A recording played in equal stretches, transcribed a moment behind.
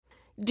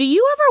Do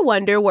you ever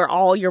wonder where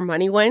all your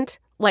money went?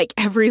 Like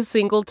every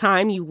single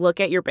time you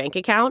look at your bank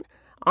account?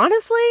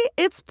 Honestly,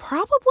 it's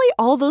probably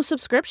all those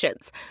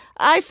subscriptions.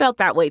 I felt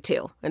that way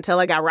too, until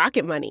I got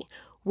Rocket Money.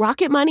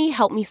 Rocket Money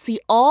helped me see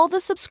all the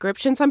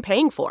subscriptions I'm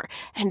paying for,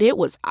 and it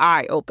was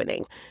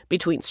eye-opening.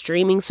 Between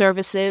streaming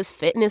services,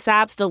 fitness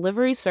apps,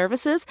 delivery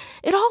services,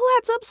 it all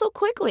adds up so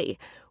quickly.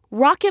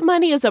 Rocket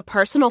Money is a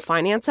personal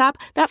finance app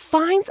that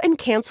finds and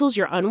cancels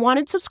your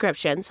unwanted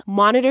subscriptions,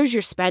 monitors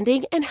your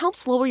spending, and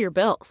helps lower your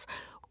bills.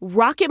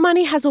 Rocket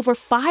Money has over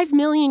 5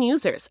 million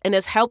users and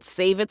has helped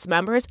save its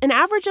members an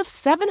average of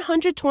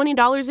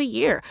 $720 a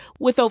year,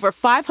 with over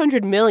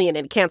 500 million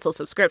in canceled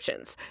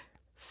subscriptions.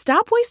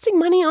 Stop wasting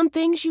money on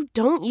things you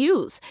don't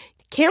use.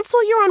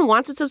 Cancel your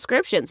unwanted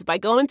subscriptions by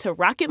going to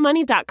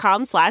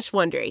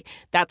rocketmoney.com/Wondery.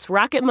 That's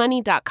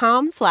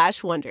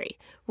rocketmoney.com/Wondery.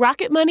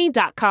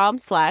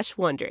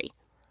 rocketmoney.com/Wondery.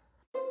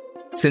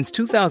 Since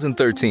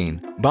 2013,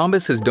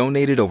 Bombas has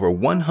donated over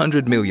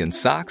 100 million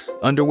socks,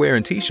 underwear,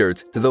 and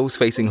T-shirts to those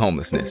facing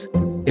homelessness.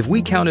 If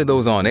we counted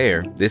those on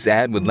air, this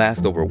ad would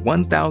last over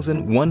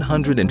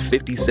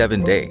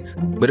 1,157 days.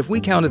 But if we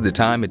counted the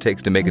time it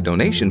takes to make a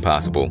donation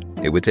possible,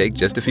 it would take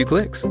just a few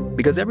clicks.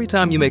 Because every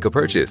time you make a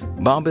purchase,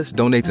 Bombas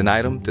donates an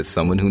item to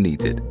someone who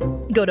needs it.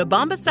 Go to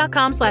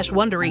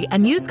bombas.com/Wondery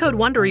and use code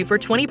WONDERY for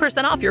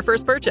 20% off your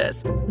first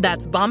purchase.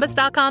 That's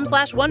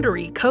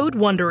bombas.com/Wondery, code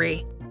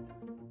WONDERY.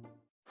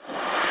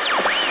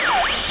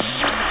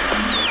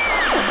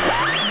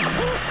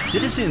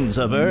 Citizens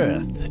of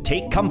Earth,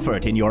 take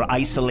comfort in your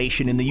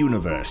isolation in the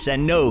universe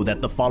and know that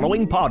the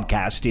following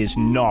podcast is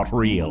not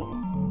real.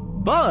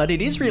 But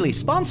it is really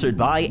sponsored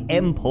by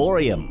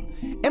Emporium.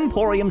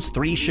 Emporium's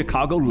 3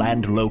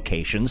 Chicagoland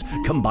locations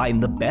combine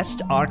the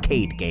best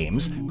arcade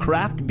games,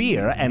 craft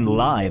beer, and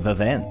live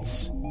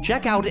events.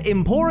 Check out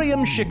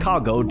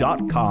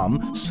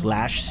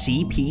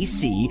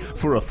emporiumchicago.com/CPC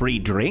for a free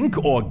drink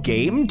or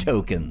game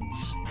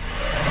tokens.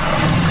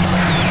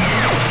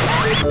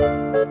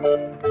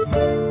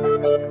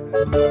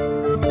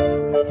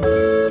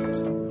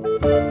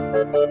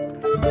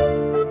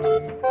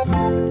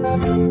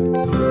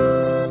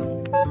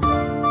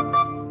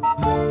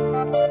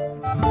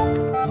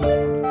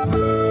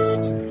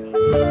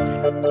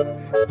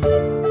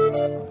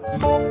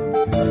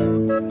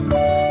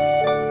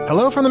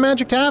 Hello from the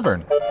Magic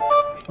Tavern,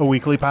 a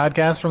weekly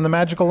podcast from the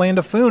magical land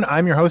of Foon.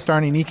 I'm your host,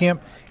 Arnie Niekamp.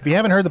 If you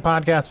haven't heard the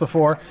podcast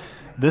before,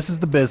 this is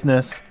the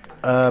business.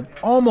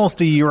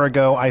 Almost a year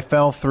ago, I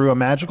fell through a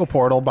magical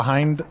portal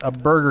behind a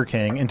Burger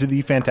King into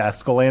the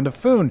fantastical land of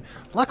Foon.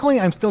 Luckily,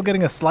 I'm still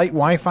getting a slight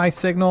Wi-Fi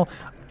signal.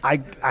 I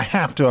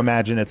have to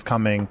imagine it's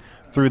coming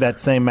through that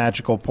same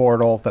magical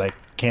portal that I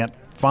can't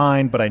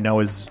find, but I know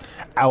is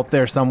out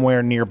there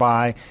somewhere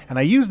nearby. And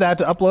I use that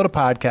to upload a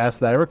podcast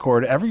that I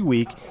record every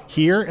week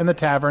here in the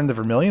tavern, the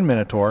Vermilion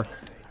Minotaur,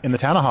 in the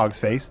town of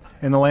Hogsface,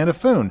 in the land of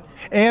Foon.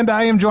 And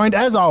I am joined,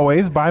 as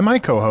always, by my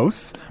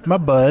co-hosts, my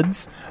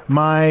buds,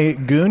 my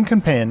goon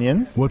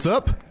companions. What's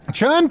up?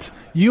 Chunt,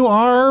 you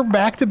are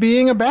back to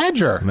being a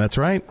badger. That's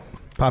right.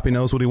 Poppy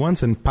knows what he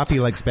wants, and Poppy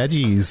likes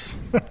veggies.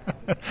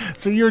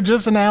 So you're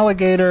just an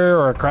alligator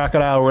or a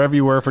crocodile, or wherever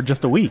you were, for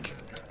just a week.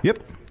 Yep.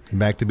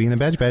 Back to being a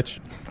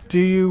batch. Do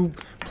you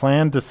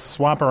plan to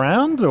swap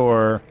around,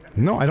 or?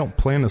 No, I don't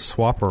plan to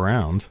swap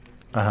around.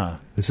 Uh-huh.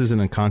 This is an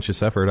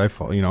unconscious effort. I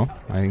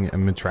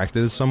am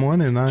attracted to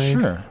someone, and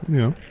Sure.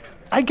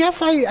 I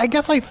guess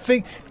I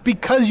think,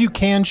 because you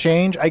can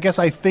change, I guess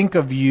I think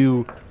of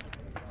you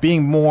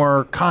being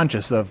more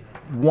conscious of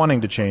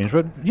wanting to change.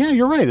 But yeah,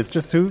 you're right. It's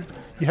just who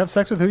you have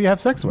sex with, who you have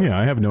sex with. Yeah,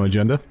 I have no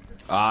agenda.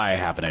 I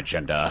have an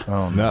agenda.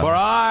 Oh, no. For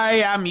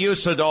I am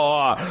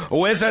Usador,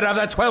 wizard of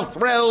the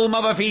 12th realm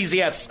of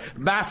Ephesius,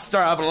 master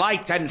of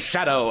light and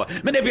shadow,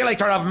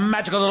 manipulator of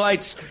magical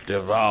delights,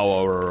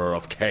 devourer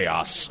of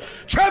chaos,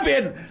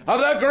 champion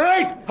of the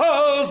great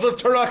halls of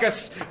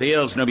Tarakas. The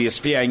elves know me as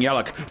Fiang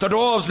Yellock, the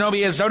dwarves know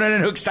me as Zonin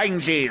and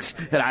Hookstanges,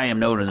 and I am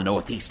known in the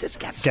northeast as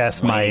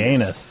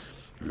Gasmayanus.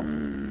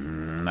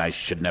 I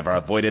should never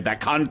have avoided that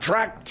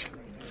contract.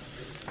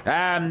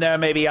 And there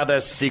may be other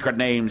secret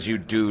names you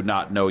do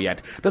not know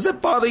yet. Does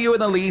it bother you in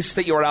the least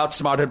that you were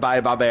outsmarted by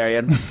a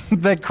barbarian?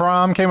 That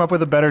Crom came up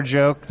with a better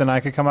joke than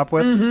I could come up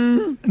with?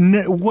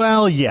 Mm-hmm.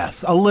 Well,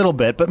 yes, a little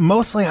bit, but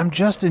mostly I'm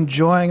just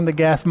enjoying the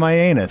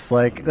Gasmayanus.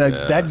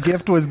 That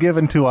gift was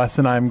given to us,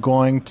 and I'm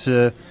going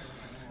to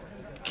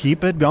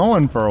keep it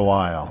going for a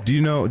while. Do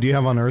you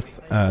have on Earth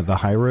the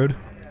High Road?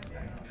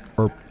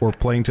 Or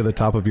playing to the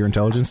top of your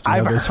intelligence?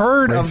 I've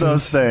heard of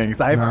those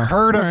things. I've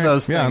heard of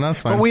those things. Yeah,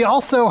 that's fine. But we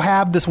also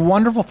have this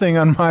wonderful thing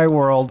on my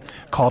world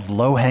called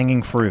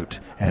low-hanging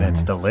fruit, and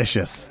it's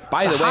delicious.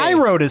 By the way, high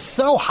road is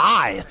so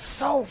high. It's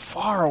so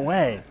far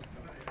away.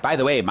 By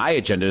the way, my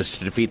agenda is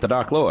to defeat the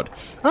Dark Lord.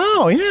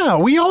 Oh, yeah.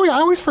 I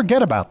always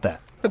forget about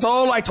that. That's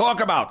all I talk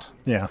about.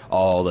 Yeah.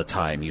 All the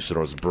time,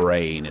 Usador's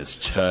brain is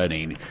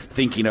turning,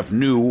 thinking of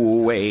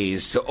new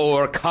ways to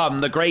overcome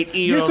the great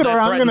evil Usador, that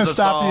I'm going to threatens us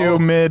stop all. you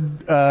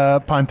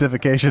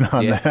mid-pontification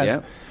on that.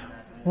 Yeah.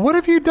 What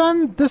have you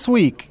done this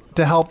week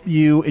to help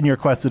you in your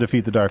quest to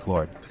defeat the Dark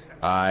Lord?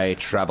 I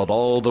traveled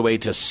all the way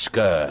to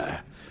Skur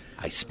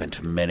I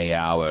spent many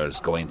hours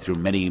going through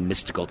many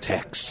mystical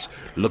texts,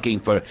 looking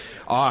for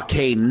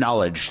arcane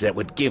knowledge that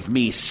would give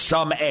me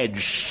some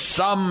edge,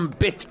 some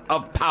bit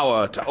of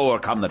power to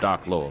overcome the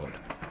Dark Lord.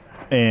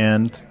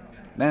 And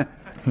Eh.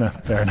 no,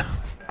 fair enough.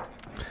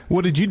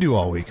 What did you do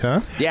all week,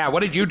 huh? Yeah, what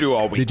did you do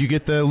all week? Did you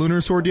get the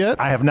lunar sword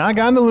yet? I have not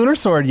gotten the Lunar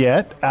Sword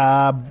yet.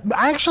 I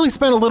actually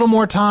spent a little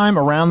more time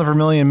around the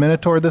Vermilion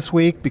Minotaur this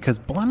week because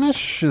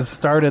Blemish has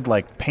started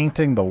like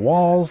painting the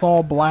walls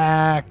all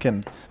black,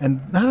 and I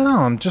don't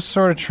know. I'm just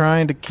sort of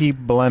trying to keep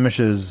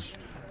Blemish's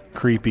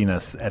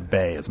creepiness at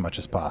bay as much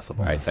as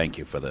possible. I thank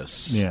you for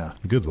this. Yeah.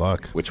 Good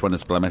luck. Which one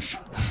is Blemish?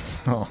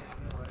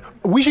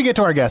 We should get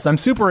to our guest. I'm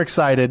super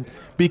excited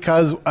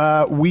because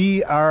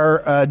we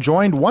are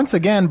joined once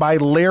again by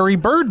Larry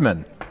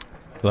Birdman.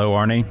 Hello,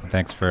 Arnie.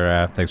 Thanks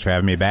for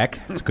having me back.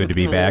 It's good to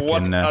be back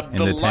What in a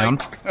the town.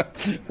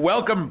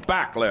 Welcome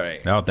back,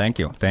 Larry. Oh, thank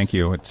you.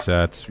 It's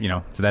it's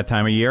that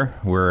time of year.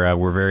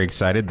 We're very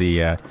excited.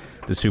 The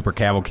Super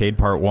Cavalcade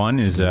Part 1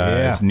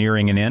 is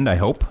nearing an end. I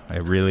hope. I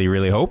really,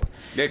 really hope.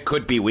 It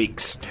could be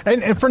weeks.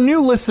 And for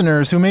new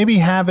listeners who maybe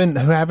haven't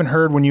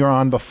heard when you were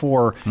on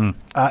before,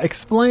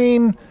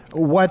 explain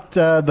what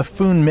the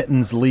Foon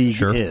Mittens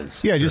League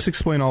is. Yeah, just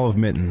explain all of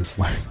Mittens.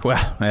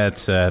 Well,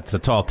 it's a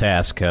tall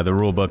task. The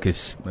rule book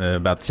is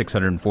about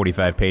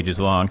 645 pages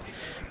long.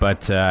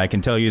 But I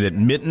can tell you that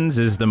Mittens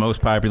is the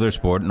most popular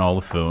sport in all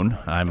of Foon.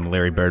 I'm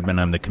Larry Birdman.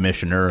 I'm the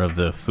commissioner of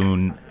the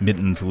Foon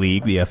Mittens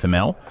League, the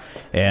FML.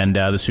 And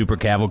the Super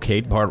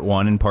Cavalcade Part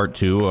 1 and Part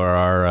 2 are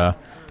our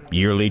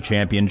yearly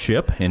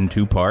championship in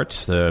 2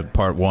 parts.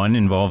 Part 1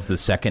 involves the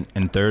second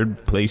and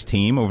third place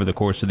team over the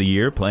course of the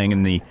year playing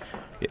in the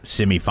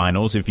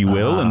semifinals, if you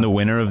will, and the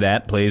winner of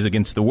that plays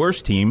against the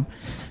worst team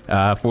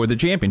for the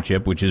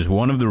championship, which is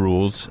one of the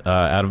rules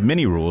out of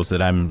many rules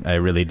that I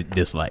really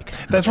dislike.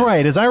 That's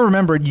right. As I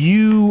remember,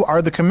 you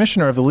are the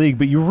commissioner of the league,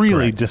 but you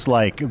really Correct.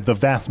 dislike the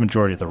vast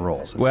majority of the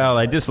rules. Well,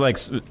 I dislike,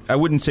 I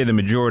wouldn't say the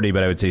majority,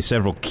 but I would say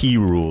several key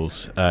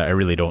rules I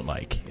really don't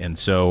like. And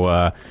so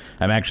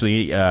I'm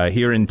actually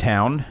here in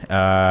town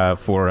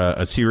for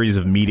a series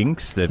of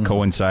meetings that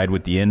coincide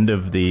with the end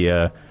of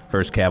the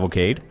first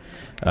cavalcade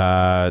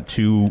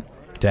to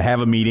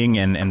have a meeting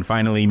and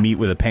finally meet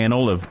with a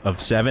panel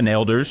of 7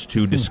 elders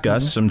to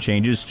discuss some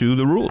changes to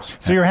the rules.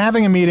 So you're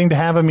having a meeting to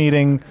have a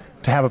meeting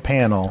to have a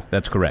panel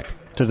That's correct.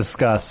 to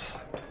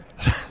discuss.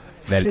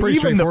 That pretty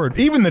straightforward.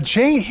 Even the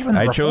change. Even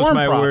the I chose reform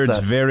my process.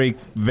 words very,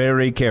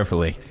 very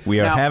carefully. We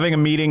are Now- having a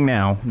meeting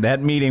now.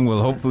 That meeting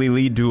will hopefully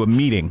lead to a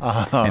meeting.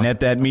 And at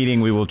that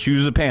meeting, we will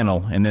choose a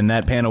panel, and then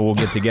that panel will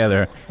get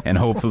together and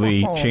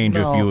hopefully change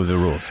a few of the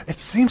rules. It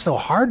seems so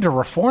hard to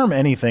reform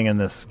anything in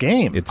this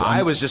game. It's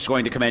I was just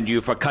going to commend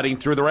you for cutting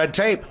through the red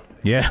tape.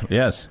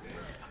 yes.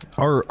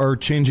 Are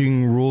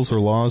changing rules or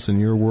laws in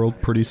your world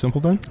pretty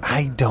simple then?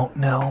 I don't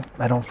know.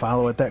 I don't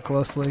follow it that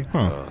closely.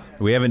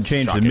 We haven't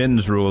changed Shocking. the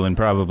mittens rule in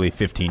probably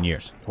 15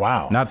 years.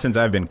 Wow. Not since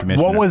I've been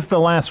commissioner. What was the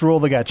last rule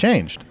that got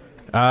changed?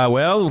 The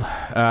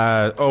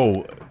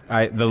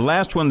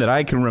last one that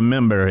I can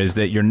remember is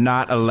that you're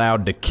not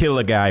allowed to kill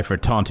a guy for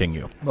taunting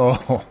you.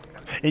 Oh,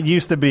 it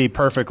used to be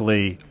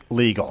perfectly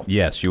legal.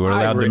 Yes, you were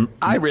allowed to.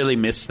 I really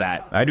miss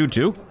that. I do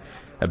too.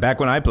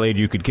 Back when I played,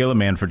 you could kill a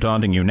man for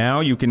taunting you.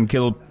 Now you can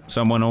kill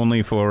someone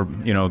only for,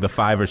 the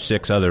 5 or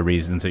 6 other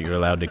reasons that you're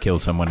allowed to kill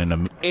someone in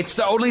a... It's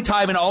the only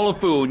time in all of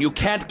Foon you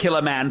can't kill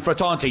a man for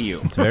taunting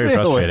you. It's very Really?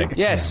 frustrating.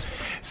 Yes.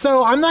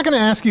 So I'm not going to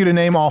ask you to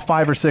name all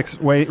 5 or 6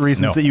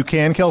 reasons No. that you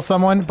can kill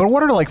someone, but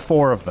what are like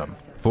 4 of them?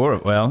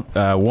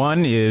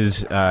 One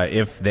is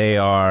if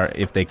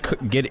they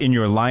get in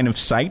your line of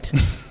sight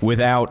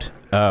without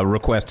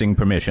requesting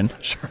permission.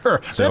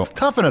 Sure. So- That's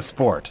tough in a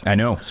sport. I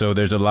know. So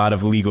there's a lot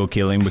of legal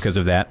killing because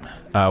of that.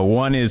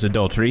 One is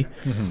adultery.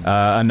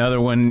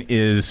 Another one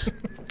is...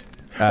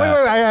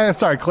 wait,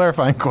 sorry,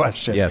 clarifying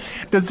question. Yes.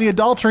 Does the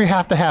adultery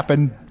have to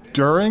happen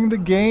during the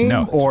game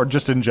No. or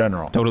just in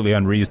general? totally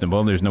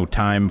unreasonable. There's no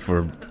time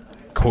for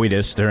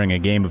coitus during a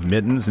game of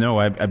mittens. No,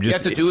 I'm just... You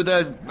have to do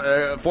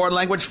the foreign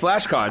language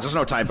flashcards. There's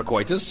no time for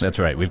coitus. That's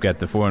right. We've got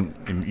the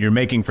foreign... You're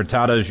making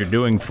frittatas, you're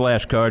doing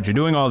flashcards, you're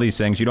doing all these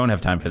things. You don't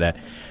have time for that.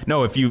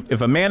 No,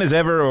 if a man is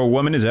ever or a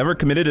woman has ever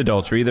committed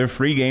adultery, they're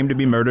free game to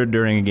be murdered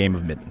during a game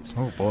of mittens.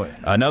 Oh, boy.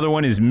 Another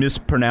one is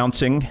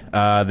mispronouncing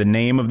the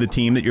name of the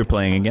team that you're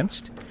playing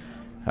against.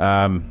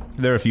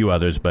 There are a few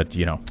others, but,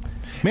 Man,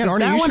 Is Arnie,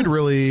 that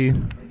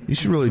you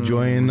should really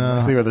join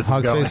see where this is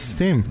going. Hogsface's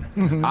team.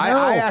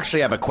 I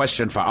actually have a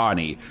question for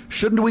Arnie.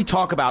 Shouldn't we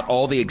talk about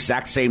all the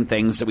exact same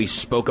things that we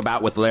spoke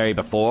about with Larry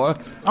before?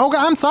 Oh,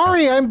 I'm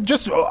sorry. I'm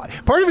just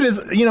part of it is,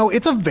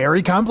 it's a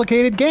very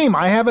complicated game.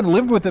 I haven't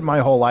lived with it my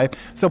whole life,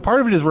 so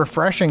part of it is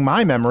refreshing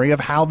my memory of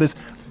how this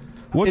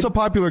What's a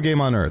popular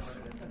game on Earth?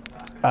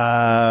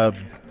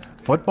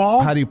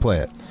 football. How do you play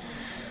it?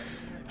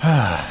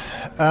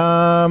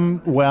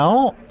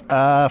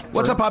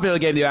 What's a popular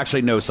game that you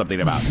actually know something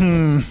about?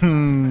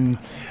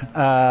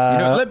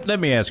 let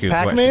me ask you a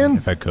Pac-Man? question,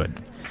 if I could.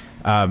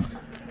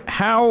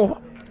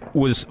 How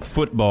was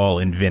football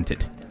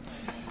invented?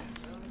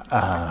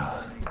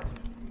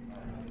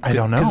 I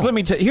don't know. Because let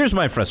me tell you, here's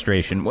my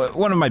frustration.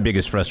 One of my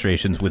biggest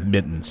frustrations with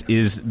Mittens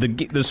is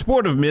the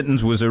sport of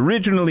Mittens was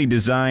originally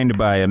designed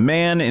by a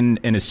man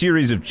in a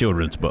series of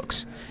children's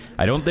books.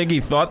 I don't think he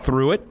thought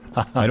through it.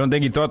 I don't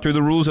think he thought through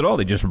the rules at all.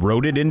 They just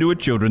wrote it into a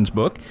children's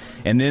book.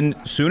 And then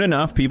soon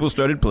enough, people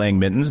started playing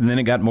Mittens, and then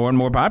it got more and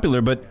more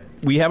popular. But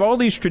we have all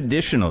these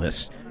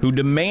traditionalists who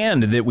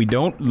demand that we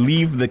don't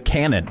leave the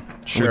canon,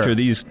 which are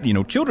these,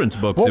 children's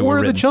books. What that were were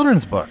the written.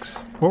 children's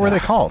books? What were they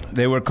called?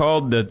 They were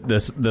called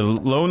the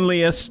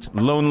loneliest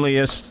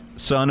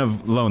son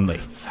of lonely.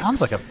 Sounds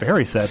like a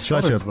very sad Such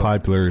a children's book.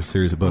 popular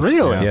series of books.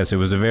 Really? Yeah. Yes, it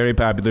was a very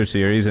popular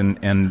series,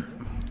 and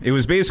it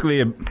was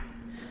basically a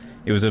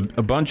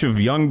bunch of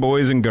young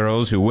boys and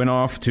girls who went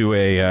off to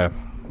a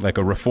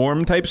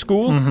reform type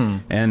school,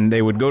 and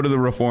they would go to the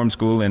reform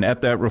school, and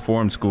at that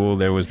reform school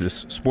there was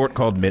this sport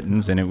called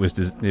Mittens, and it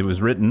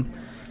was written,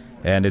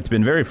 and it's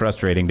been very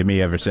frustrating to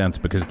me ever since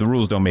because the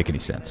rules don't make any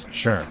sense.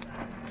 Sure.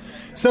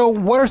 So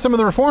what are some of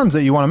the reforms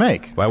that you want to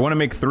make? Well, I want to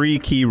make 3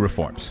 key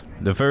reforms.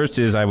 The first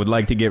is I would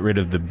like to get rid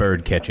of the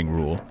bird catching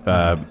rule.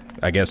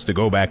 I guess to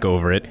go back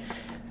over it.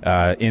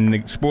 In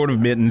the sport of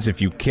Mittens,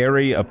 if you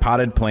carry a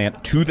potted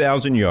plant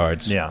 2,000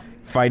 yards,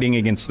 fighting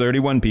against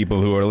 31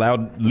 people who are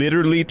allowed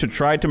literally to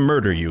try to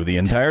murder you the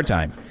entire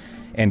time,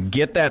 and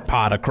get that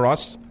pot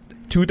across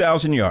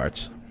 2,000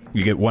 yards,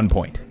 you get 1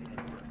 point.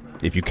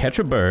 If you catch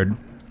a bird,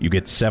 you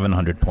get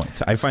 700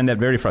 points. I find that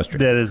very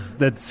frustrating.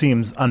 That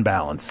seems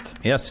unbalanced.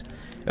 Yes.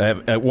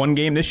 At one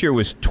game this year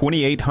was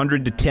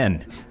 2,800 to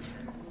 10.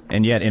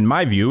 And yet, in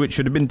my view, it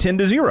should have been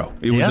 10-0.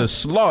 It was a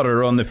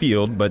slaughter on the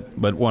field, but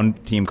one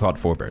team caught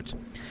 4 birds.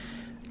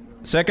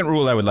 Second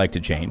rule I would like to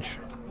change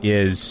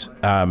is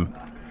I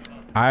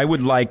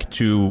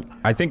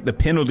think the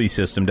penalty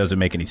system doesn't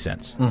make any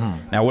sense.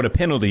 Now, what a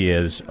penalty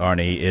is,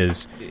 Arnie,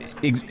 is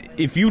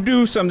if you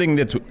do something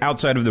that's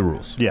outside of the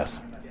rules,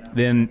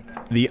 then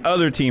the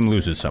other team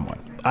loses someone.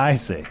 I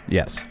see.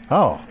 Yes.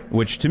 Oh.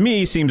 Which to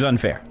me seems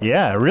unfair.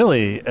 Yeah,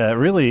 really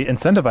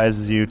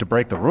incentivizes you to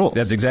break the rules.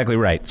 That's exactly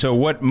right. So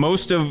what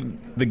most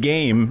of the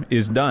game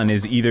is done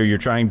is either you're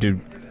trying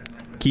to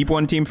keep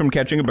one team from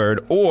catching a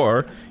bird,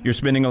 or you're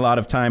spending a lot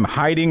of time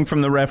hiding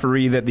from the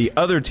referee that the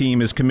other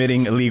team is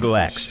committing illegal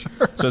acts.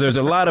 So there's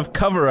a lot of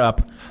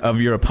cover-up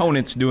of your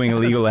opponents doing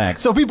illegal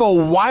acts. So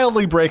people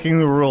wildly breaking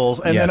the rules,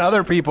 and then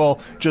other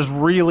people just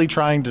really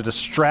trying to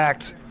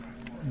distract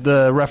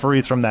the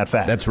referees from that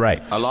fact. That's right.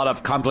 A lot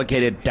of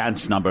complicated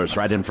dance numbers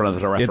right in front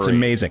of the referee. It's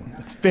amazing.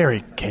 It's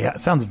very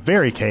chaotic. Sounds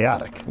very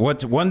chaotic.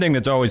 What's one thing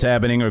that's always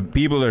happening are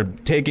people are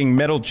taking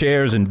metal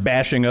chairs and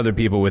bashing other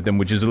people with them,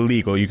 which is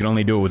illegal. You can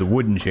only do it with a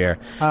wooden chair.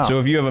 Oh. So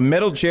if you have a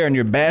metal chair and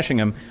you're bashing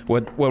them,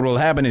 what will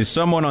happen is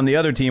someone on the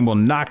other team will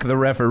knock the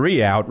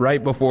referee out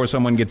right before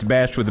someone gets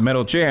bashed with the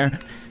metal chair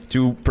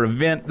to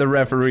prevent the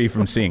referee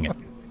from seeing it.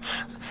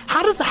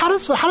 How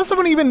does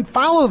someone even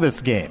follow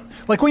this game?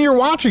 Like when you're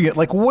watching it,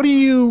 like what are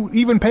you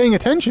even paying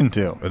attention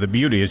to? Well, the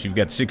beauty is you've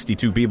got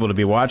 62 people to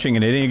be watching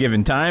at any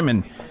given time,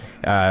 and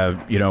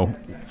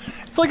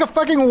it's like a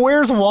fucking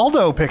Where's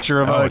Waldo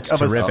picture of a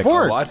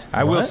sport. What?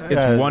 I will.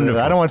 It's wonderful.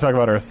 I don't want to talk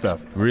about Earth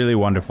stuff. Really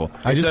wonderful.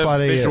 I just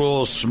bought a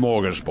visual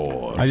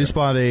smorgasbord. I just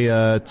bought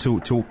a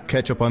to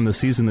catch up on the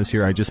season this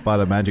year. I just bought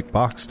a Magic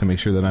Box to make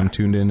sure that I'm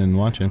tuned in and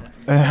watching.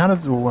 And how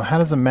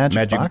does a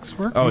magic box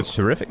work? Oh, it's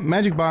terrific.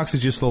 Magic Box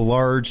is just a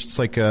large. It's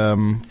like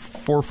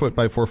 4 foot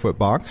by 4 foot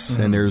box,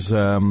 and there's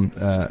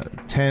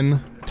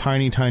 10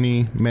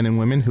 tiny men and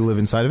women who live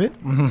inside of it.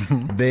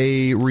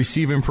 They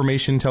receive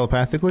information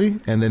telepathically,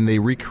 and then they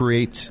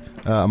recreate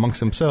amongst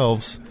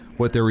themselves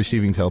what they're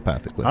receiving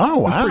telepathically. Oh,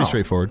 wow. It's pretty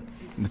straightforward.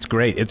 It's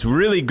great. It's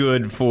really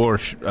good for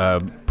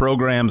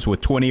programs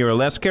with 20 or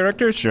less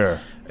characters. Sure.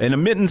 In a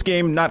Mittens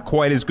game, not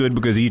quite as good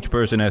because each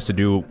person has to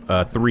do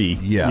 3.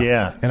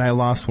 Yeah. And I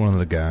lost one of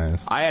the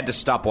guys. I had to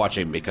stop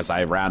watching because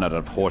I ran out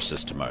of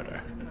horses to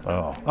murder.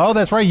 Oh,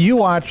 that's right. You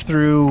watched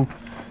through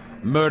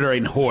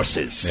murdering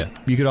horses. Yeah.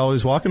 You could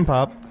always walk and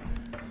pop.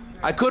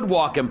 I could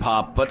walk and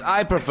pop, but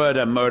I prefer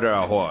to murder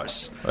a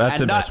horse.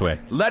 That's the best way.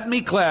 Let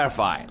me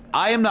clarify.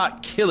 I am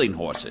not killing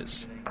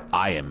horses.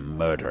 I am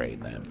murdering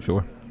them.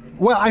 Sure.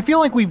 Well, I feel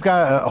like we've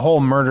got a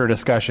whole murder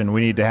discussion we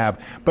need to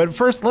have. But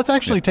first, let's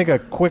actually take a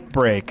quick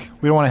break.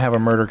 We don't want to have a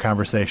murder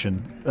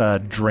conversation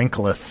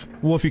drinkless.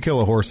 Well, if you kill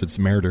a horse, it's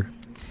murder.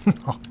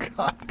 Oh,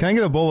 God. Can I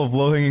get a bowl of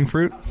low-hanging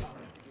fruit?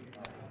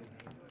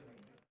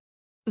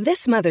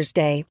 This Mother's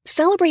Day,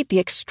 celebrate the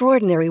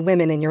extraordinary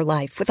women in your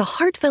life with a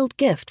heartfelt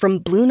gift from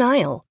Blue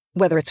Nile.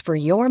 Whether it's for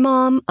your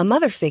mom, a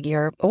mother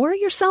figure, or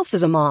yourself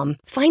as a mom,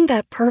 find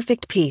that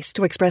perfect piece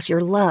to express your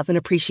love and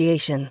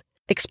appreciation.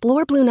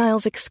 Explore Blue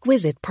Nile's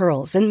exquisite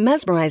pearls and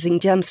mesmerizing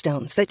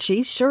gemstones that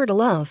she's sure to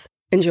love.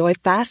 Enjoy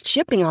fast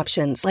shipping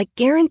options like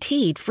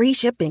guaranteed free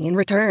shipping and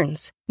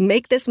returns.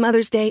 Make this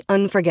Mother's Day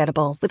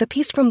unforgettable with a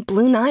piece from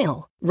Blue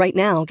Nile. Right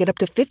now, get up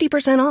to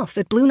 50% off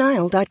at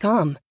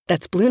BlueNile.com.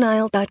 That's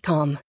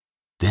BlueNile.com.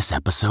 This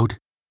episode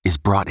is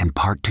brought in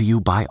part to you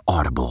by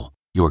Audible,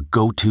 your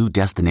go-to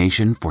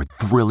destination for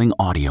thrilling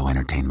audio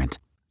entertainment.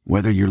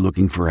 Whether you're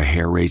looking for a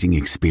hair-raising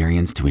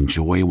experience to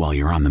enjoy while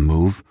you're on the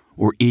move,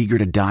 or eager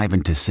to dive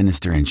into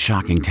sinister and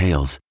shocking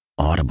tales,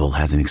 Audible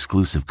has an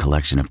exclusive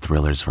collection of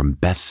thrillers from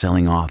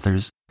best-selling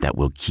authors that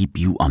will keep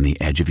you on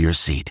the edge of your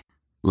seat.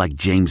 Like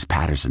James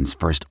Patterson's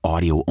first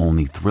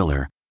audio-only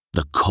thriller,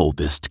 The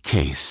Coldest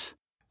Case.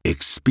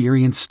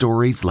 Experience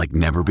stories like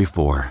never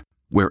before,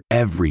 where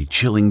every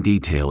chilling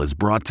detail is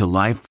brought to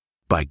life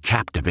by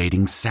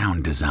captivating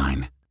sound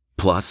design.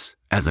 Plus,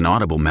 as an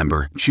Audible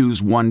member,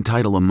 choose one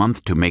title a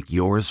month to make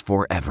yours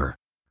forever.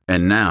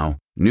 And now,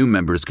 new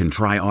members can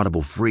try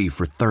Audible free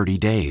for 30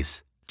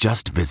 days.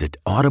 Just visit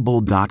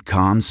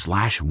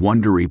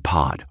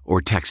audible.com/WonderyPod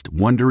or text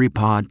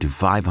WonderyPod to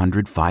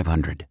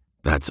 500-500.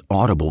 That's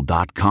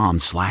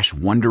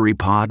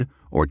audible.com/WonderyPod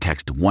or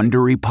text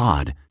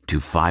WonderyPod to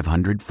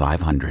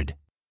 500-500.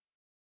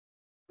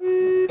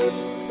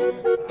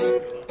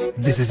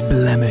 This is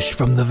Blemish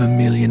from the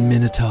Vermilion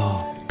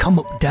Minotaur. Come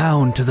up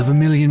down to the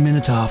Vermilion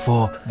Minotaur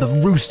for the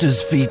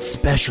Rooster's Feet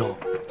Special.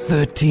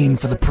 13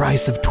 for the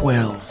price of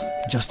 12.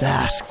 Just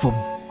ask for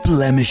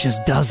Blemish's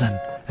dozen,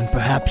 and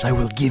perhaps I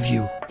will give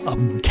you a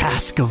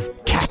cask of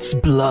cat's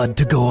blood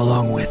to go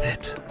along with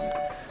it.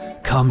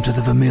 Come to the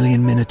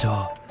Vermilion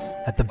Minotaur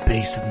at the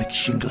base of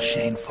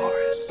McShingleshane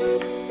Forest.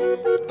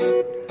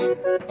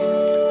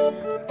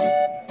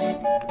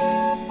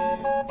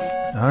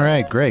 All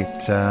right, great.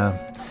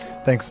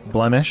 Thanks,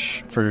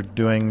 Blemish, for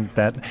doing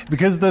that.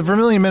 Because the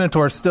Vermilion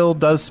Minotaur still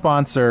does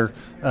sponsor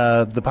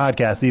the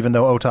podcast, even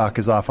though Otak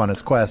is off on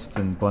his quest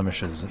and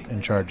Blemish is in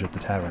charge at the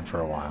tavern for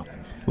a while.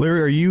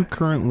 Larry, are you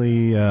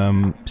currently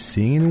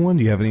seeing anyone?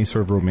 Do you have any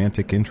sort of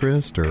romantic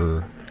interest,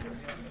 or?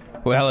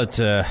 Well, it's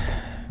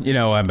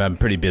I'm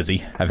pretty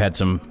busy. I've had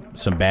some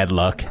bad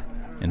luck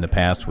in the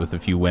past with a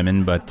few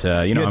women, but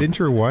didn't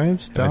your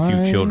wives die?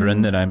 A few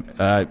children that I'm.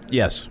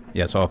 Yes,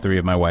 all three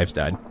of my wives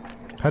died.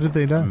 How did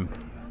they die?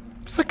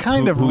 It's a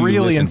kind of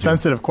really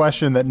insensitive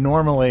question that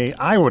normally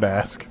I would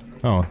ask.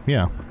 Oh,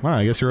 yeah. Well,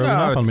 I guess you're rubbing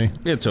off on me.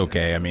 It's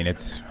okay. I mean,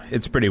 it's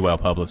pretty well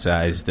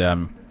publicized.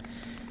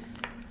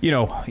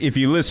 If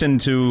you listen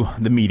to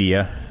the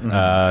media,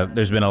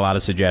 there's been a lot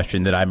of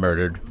suggestion that I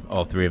murdered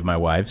all three of my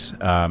wives.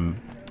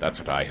 That's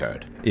what I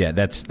heard. Yeah,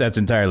 that's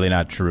entirely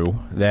not true.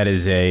 That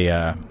is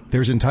a...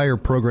 There's an entire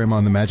program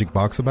on the Magic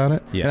Box about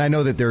it. Yeah. And I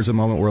know that there's a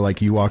moment where,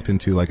 like, you walked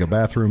into, like, a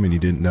bathroom and you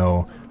didn't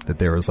know that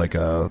there was, like,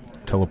 a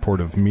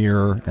teleportive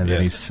mirror, and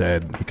then he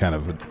kind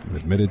of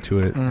admitted to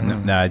it.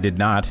 Mm-hmm. No, I did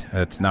not.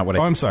 That's not what I...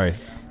 Oh, I'm sorry.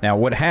 Now,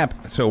 what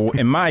happened... So,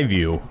 in my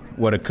view,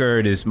 what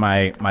occurred is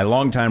my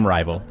longtime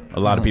rival, a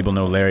lot of people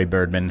know Larry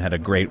Birdman, had a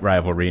great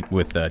rivalry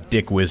with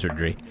Dick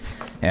Wizardry.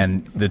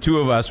 And the two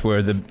of us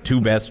were the two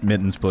best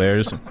Mittens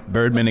players.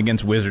 Birdman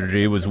against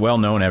Wizardry was well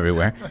known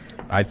everywhere.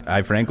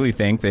 I frankly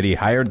think that he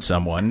hired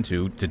someone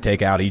to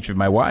take out each of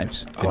my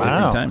wives at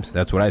different times.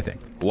 That's what I think.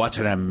 What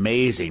an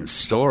amazing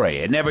story.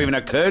 It never even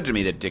occurred to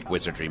me that Dick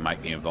Wizardry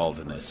might be involved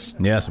in this.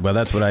 Yes, well,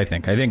 that's what I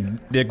think. I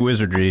think Dick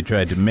Wizardry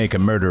tried to make a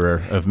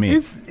murderer of me.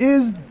 Is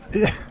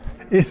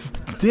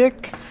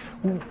Dick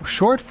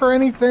short for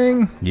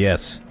anything?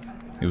 Yes.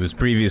 It was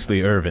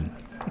previously Irvin.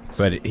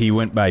 But he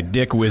went by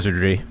Dick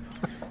Wizardry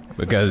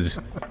because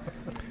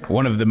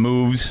one of the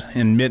moves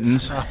in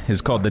Mittens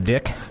is called the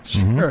Dick.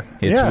 Sure.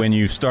 It's when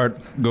you start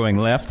going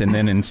left and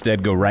then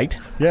instead go right.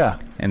 Yeah.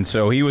 And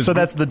so he was... So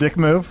that's the Dick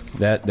move?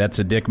 That's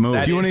a Dick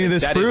move. Do you want any of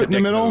this fruit in the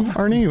middle,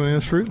 Arnie? You want any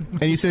of this fruit?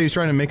 And you said he's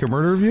trying to make a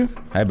murder of you?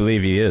 I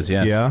believe he is,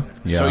 yes. Yeah?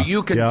 So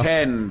you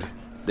contend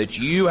that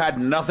you had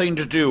nothing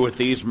to do with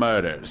these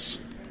murders?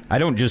 I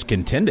don't just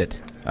contend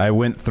it. I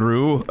went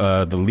through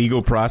the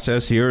legal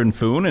process here in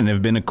Foon and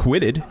have been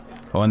acquitted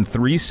on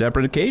 3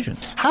 separate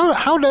occasions.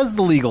 How does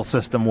the legal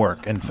system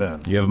work in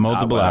Foon? You have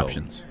multiple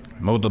options.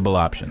 Multiple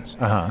options.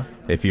 Uh-huh.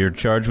 If you're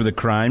charged with a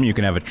crime, you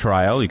can have a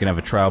trial. You can have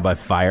a trial by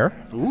fire,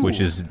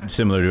 which is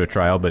similar to a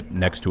trial but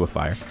next to a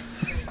fire.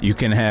 You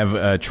can have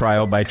a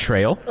trial by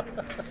trail.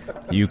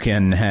 You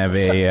can have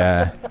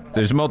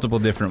there's multiple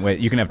different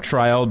ways. You can have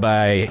trial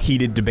by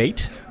heated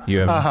debate,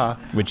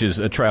 which is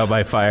a trial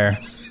by fire,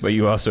 but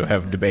you also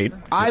have debate.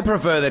 I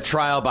prefer the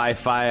trial by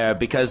fire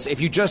because if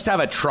you just have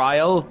a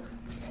trial,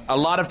 a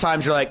lot of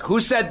times you're like,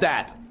 who said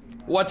that?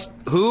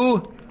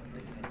 Who?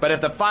 But if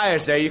the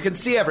fire's there, you can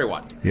see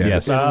everyone. Yeah,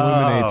 yes. It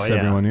illuminates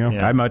everyone,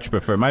 yeah. I much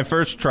prefer. My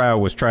first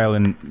trial was trial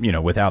in,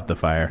 without the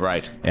fire.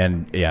 Right.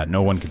 And,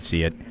 no one could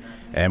see it.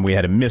 And we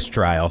had a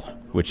mistrial,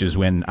 which is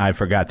when I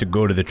forgot to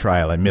go to the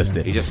trial. I missed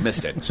it. You just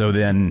missed it. So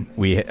then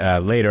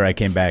later I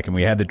came back and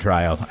we had the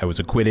trial. I was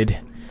acquitted.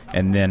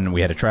 And then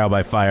we had a trial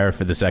by fire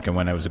for the second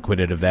one. I was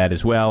acquitted of that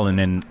as well. And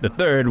then the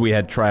third, we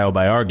had trial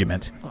by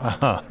argument,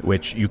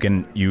 which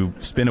you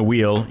spin a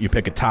wheel, you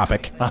pick a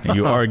topic, and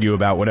you argue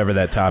about whatever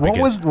that topic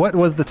is. What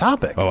was the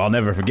topic? Oh, I'll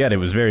never forget. It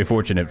was very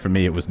fortunate for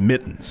me. It was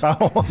Mittens.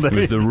 Oh, it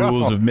was the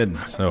rules of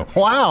Mittens. So.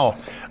 Wow.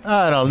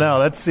 I don't know.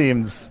 That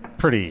seems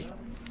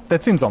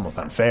almost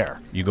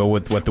unfair. You go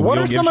with what the wheel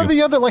gives you. What are some of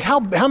the other,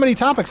 how many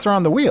topics are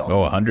on the wheel?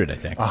 Oh, 100, I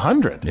think.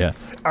 100? Yeah.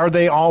 Are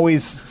they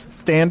always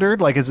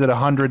standard? Like, is it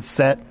 100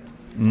 set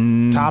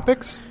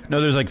topics?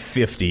 No, there's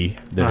 50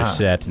 that are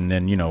set, and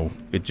then,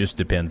 it just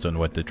depends on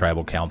what the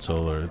tribal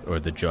council or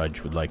the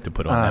judge would like to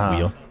put on that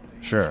wheel.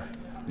 Sure.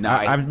 Now,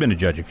 I've been a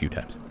judge a few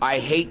times. I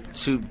hate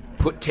to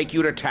take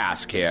you to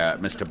task here,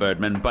 Mr.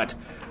 Birdman, but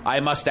I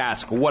must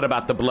ask, what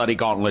about the bloody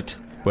gauntlet?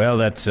 Well,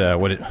 that's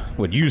what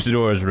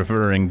Usador is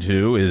referring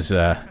to is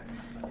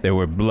there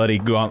were bloody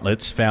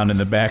gauntlets found in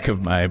the back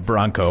of my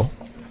Bronco.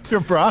 Your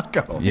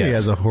Bronco? Yes. He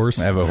has a horse.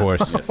 I have a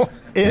horse, yes.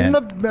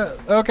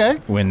 Okay.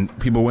 When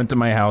people went to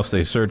my house,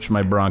 they searched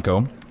my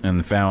Bronco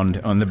and found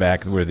on the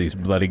back were these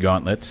bloody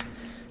gauntlets.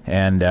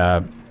 And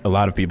a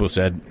lot of people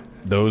said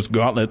those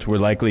gauntlets were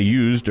likely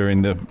used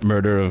during the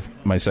murder of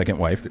my second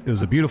wife. It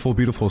was a beautiful,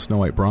 beautiful Snow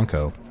White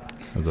Bronco.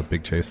 It was a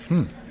big chase.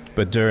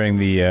 But during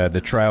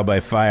the trial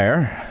by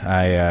fire,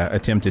 I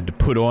attempted to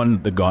put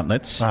on the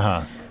gauntlets.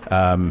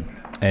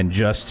 And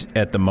just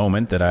at the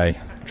moment that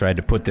I tried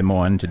to put them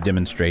on to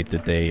demonstrate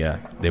that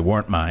they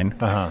weren't mine,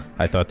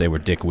 I thought they were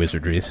Dick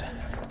Wizardry's.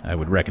 I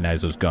would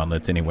recognize those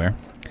gauntlets anywhere.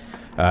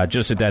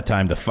 Just at that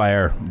time, the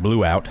fire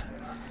blew out,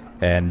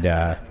 and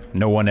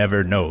no one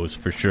ever knows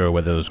for sure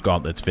whether those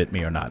gauntlets fit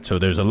me or not. So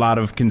there's a lot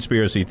of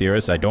conspiracy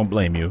theorists. I don't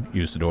blame you,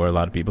 Usador. A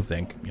lot of people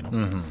think,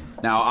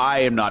 Now, I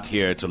am not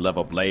here to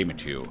level blame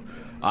at you.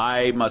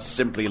 I must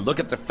simply look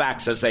at the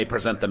facts as they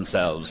present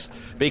themselves,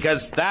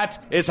 because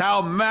that is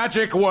how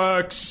magic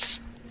works.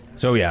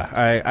 So,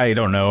 yeah, I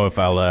don't know if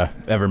I'll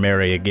ever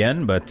marry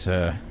again, but,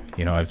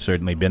 I've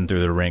certainly been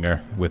through the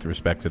ringer with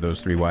respect to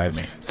those three wives.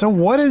 So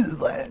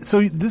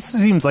this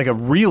seems like a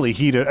really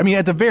heated,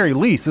 at the very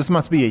least, this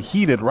must be a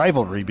heated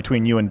rivalry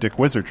between you and Dick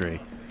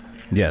Wizardry.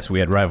 Yes, we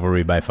had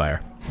rivalry by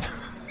fire.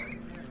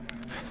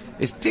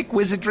 Is Dick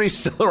Wizardry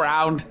still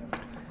around?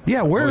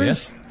 Yeah, where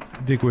is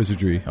Dick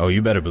Wizardry? Oh,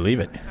 you better believe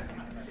it.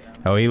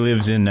 Oh, he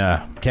lives in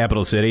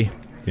Capital City.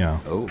 Yeah.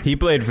 Oh. He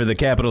played for the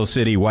Capital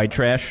City White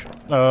Trash.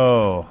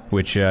 Oh.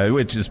 Which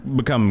has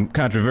become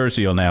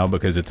controversial now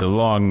because it's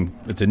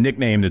a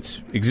nickname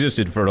that's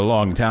existed for a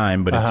long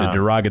time, but it's a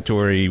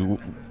derogatory,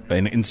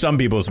 in some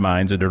people's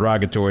minds, a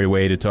derogatory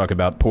way to talk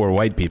about poor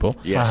white people.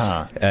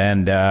 Yes.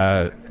 And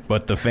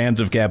but the fans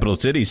of Capital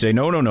City say,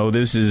 no,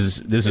 this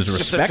is respectful.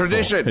 Just a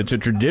tradition. It's a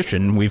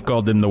tradition. We've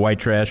called them the White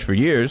Trash for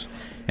years.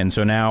 And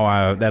so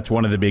now that's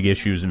one of the big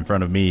issues in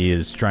front of me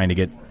is trying to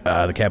get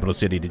the Capital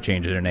City to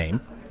change their name.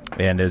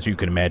 And as you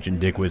can imagine,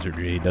 Dick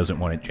Wizardry doesn't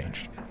want it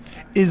changed.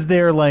 Is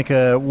there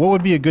what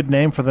would be a good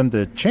name for them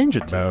to change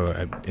it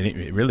to?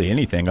 Really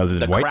anything other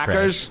than The White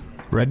Crackers? Trash.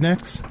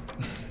 Rednecks?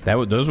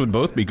 Those would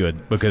both be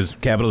good because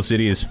Capital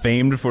City is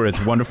famed for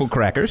its wonderful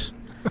crackers.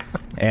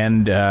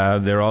 And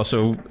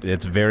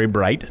it's very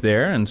bright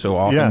there, and so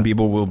often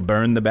people will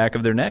burn the back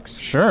of their necks.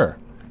 Sure.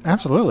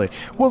 Absolutely.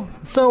 Well,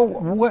 so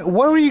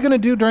what are you going to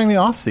do during the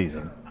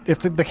off-season? If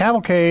the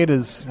cavalcade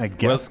is, I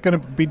guess,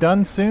 going to be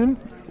done soon?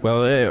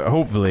 Well,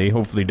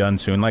 hopefully done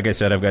soon. Like I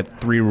said, I've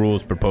got 3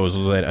 rules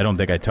proposals. I don't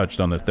think I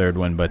touched on the third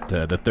one, but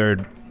the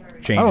third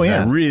change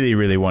I really,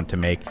 really want to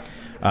make.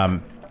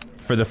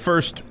 For the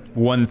first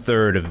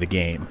 1/3 of the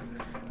game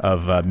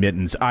of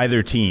Mittens,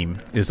 either team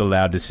is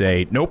allowed to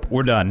say, nope,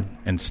 we're done,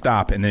 and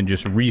stop, and then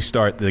just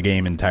restart the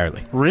game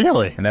entirely.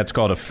 Really? And that's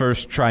called a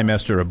first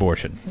trimester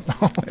abortion.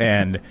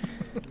 And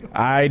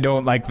I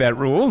don't like that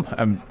rule.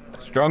 I'm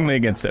strongly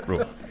against that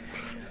rule.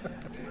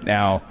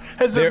 Now,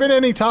 has there been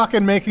any talk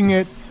in making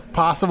it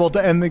possible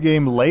to end the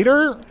game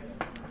later?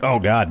 Oh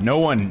God, no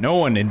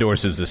one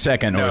endorses the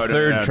second or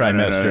third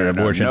trimester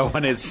abortion. No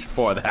one is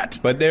for that.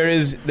 But there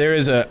is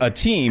a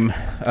team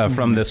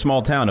from the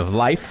small town of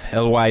Life,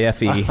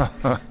 L-Y-F-E,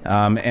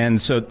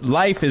 and so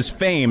Life is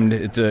famed.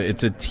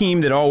 It's a team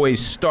that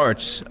always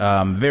starts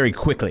very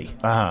quickly.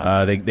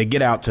 They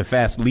get out to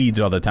fast leads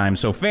all the time.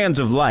 So fans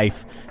of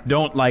Life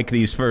don't like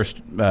these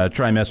first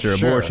trimester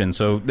abortions.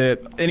 So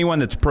anyone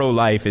that's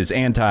pro-life is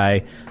anti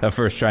a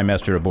first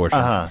trimester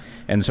abortion.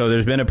 And so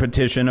there's been a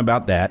petition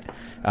about that.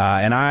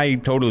 And I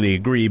totally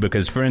agree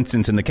because, for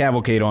instance, in the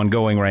cavalcade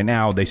ongoing right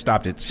now, they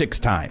stopped it 6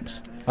 times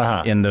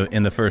in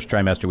the first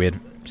trimester. We had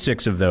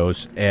 6 of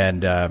those,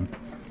 and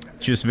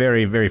it's just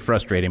very, very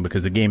frustrating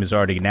because the game has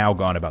already now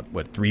gone about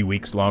 3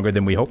 weeks longer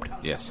than we hoped.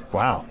 Yes.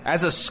 Wow.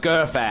 As a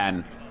Skur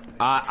fan,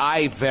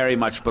 I very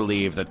much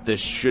believe that this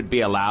should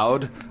be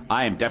allowed.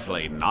 I am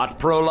definitely not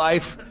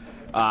pro-life.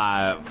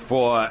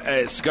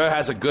 Skur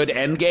has a good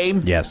end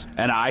game. Yes.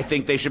 And I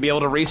think they should be able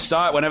to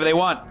restart whenever they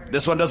want.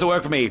 This one doesn't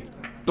work for me.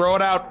 Throw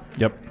it out.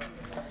 Yep.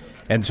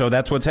 And so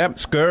that's what's happened.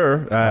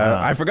 Skur,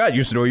 I forgot,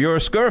 Usador, you're a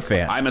Skur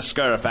fan. I'm a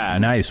Skur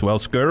fan. Nice. Well,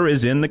 Skur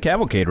is in the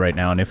cavalcade right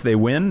now, and if they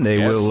win, they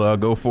will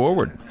go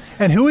forward.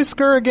 And who is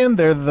Skur again?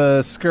 They're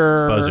the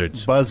Skur...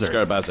 Buzzards.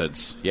 Skur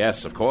Buzzards.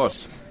 Yes, of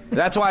course.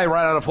 That's why I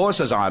ran out of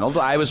horses, Arnold.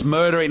 I was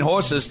murdering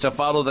horses to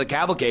follow the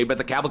cavalcade, but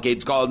the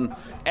cavalcade's gone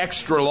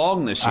extra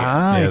long this year.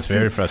 It's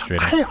very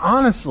frustrating. I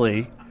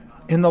honestly,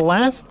 in the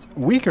last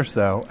week or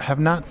so, have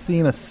not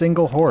seen a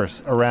single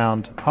horse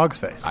around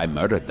Hogsface. I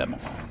murdered them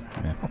all.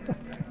 Yeah.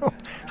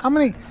 How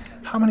many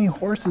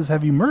horses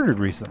have you murdered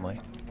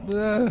recently?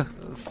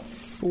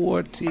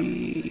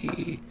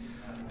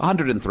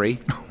 103.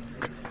 Oh,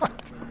 God.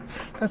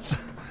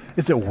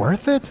 Is it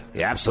worth it?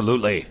 Yeah,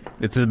 absolutely.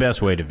 It's the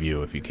best way to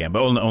view if you can,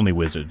 but only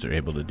wizards are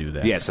able to do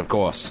that. Yes, of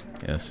course.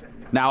 Yes.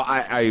 Now,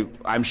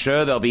 I'm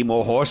sure there'll be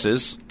more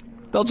horses.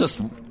 they'll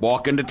just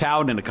walk into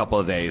town in a couple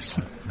of days.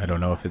 I don't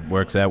know if it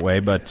works that way,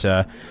 but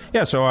so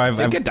I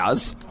think it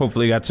does.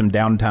 Hopefully got some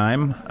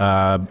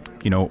downtime,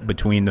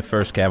 between the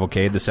first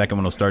cavalcade. The second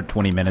one will start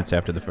 20 minutes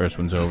after the first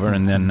one's over,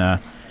 and then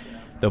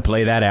they'll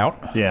play that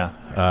out. Yeah.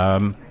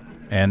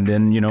 And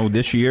then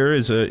this year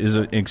is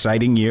an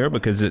exciting year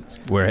because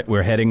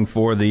we're heading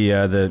for the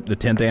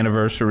 10th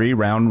anniversary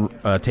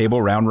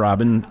round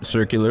robin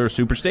circular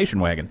super station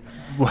wagon.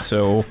 What?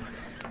 So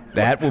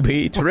that will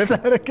be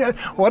terrific.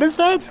 What is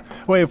that?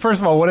 Wait,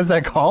 first of all, what is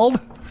that called?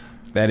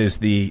 That is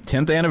the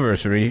 10th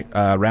anniversary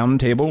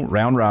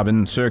round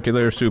robin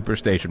circular super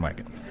station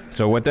wagon.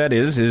 So what that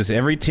is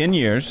every 10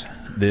 years,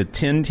 the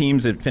 10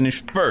 teams that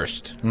finish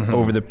first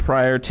over the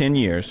prior 10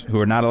 years, who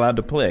are not allowed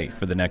to play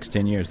for the next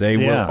 10 years, they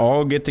will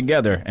all get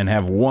together and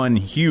have one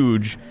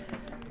huge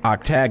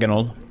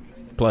octagonal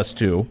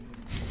 +2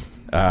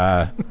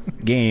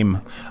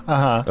 game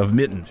of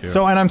mittens.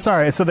 So, and I'm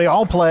sorry, so they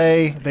all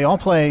play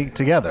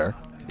together.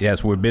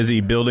 Yes, we're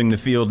busy building the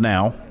field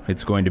now.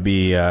 It's going to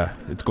be in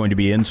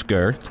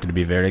Skur. It's going to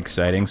be very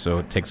exciting. So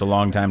it takes a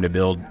long time to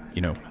build,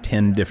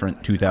 10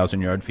 different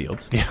 2,000-yard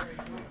fields. Yeah.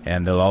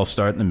 And they'll all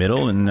start in the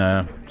middle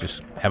and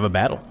just have a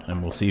battle,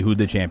 and we'll see who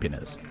the champion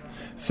is.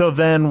 So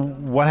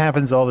then what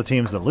happens to all the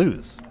teams that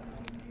lose?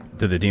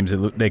 To the teams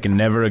that they can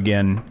never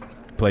again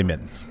play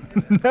mittens.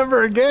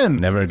 Never again?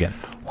 Never again.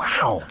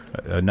 Wow.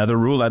 Another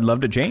rule I'd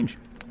love to change.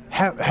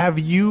 Have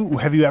you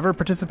ever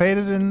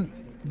participated in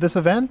this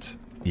event?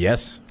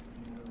 Yes.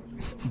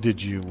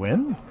 Did you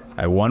win?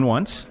 I won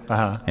once,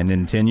 and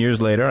then 10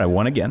 years later, I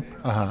won again.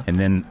 And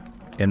then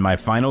in my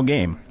final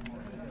game,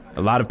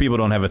 a lot of people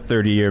don't have a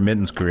 30-year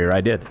mittens career. I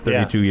did,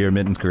 32-year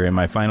mittens career. In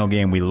my final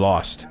game, we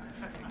lost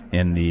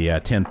in the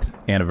 10th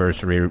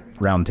anniversary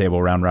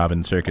round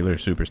robin circular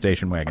super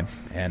station wagon,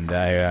 and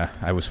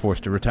I was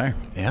forced to retire.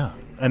 Yeah.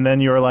 And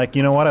then you were like,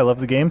 you know what? I love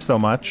the game so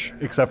much,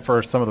 except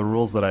for some of the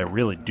rules that I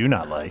really do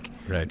not like.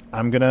 Right.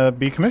 I'm going to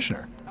be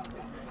commissioner.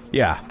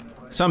 Yeah.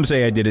 Some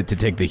say I did it to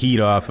take the heat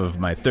off of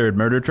my third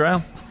murder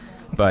trial,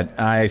 but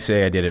I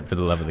say I did it for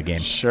the love of the game.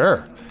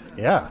 Sure.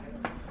 Yeah.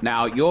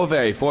 Now, you're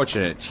very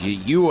fortunate.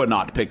 You were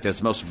not picked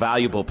as most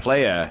valuable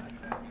player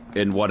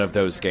in one of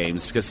those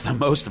games because the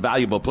most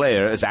valuable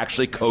player is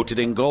actually coated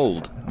in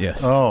gold.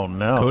 Yes. Oh,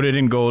 no. Coated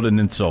in gold and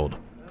then sold.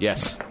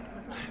 Yes.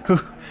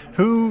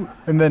 Who,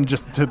 and then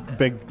just to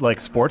big,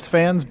 sports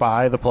fans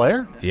buy the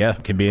player? Yeah,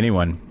 it can be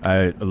anyone.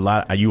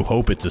 You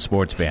hope it's a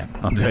sports fan,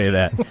 I'll tell you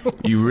that.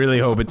 You really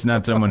hope it's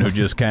not someone who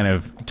just kind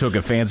of took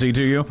a fancy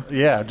to you.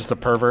 Yeah, just a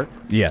pervert.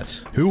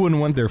 Yes. Who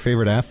wouldn't want their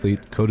favorite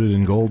athlete coated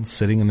in gold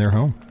sitting in their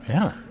home?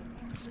 Yeah.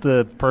 It's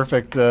the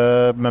perfect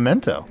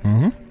memento.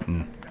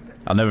 Mm-hmm.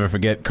 I'll never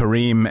forget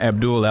Kareem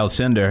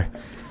Abdul-Alcindor,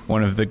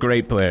 one of the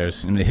great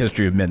players in the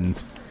history of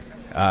mittens.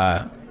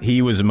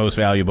 He was the most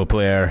valuable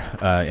player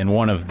in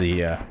one of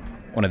the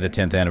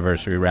 10th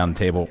anniversary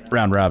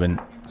round robin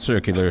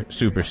circular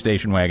super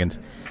station wagons,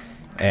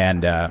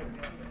 and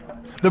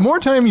the more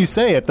time you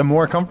say it, the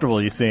more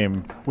comfortable you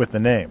seem with the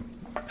name.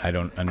 I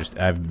don't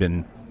understand. I've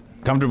been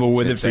comfortable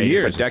with it for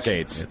years, for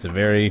decades. It's a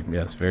very,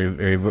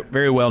 very,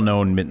 very well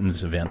known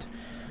mittens event.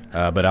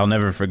 But I'll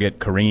never forget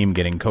Kareem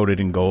getting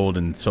coated in gold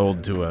and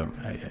sold to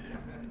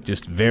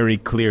just very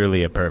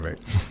clearly a pervert.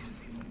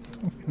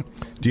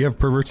 Do you have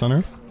perverts on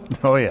Earth?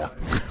 Oh, yeah.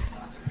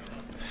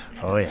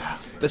 Oh, yeah.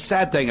 The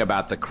sad thing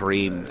about the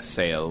Kareem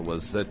sale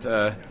was that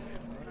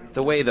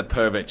the way the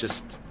pervert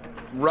just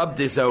rubbed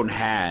his own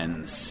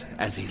hands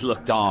as he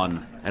looked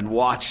on and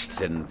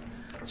watched and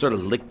sort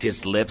of licked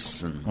his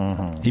lips.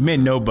 And He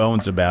made no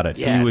bones about it.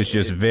 Yeah, he was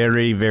just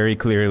very, very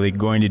clearly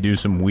going to do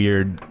some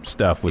weird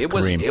stuff with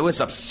Kareem. It was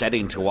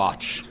upsetting to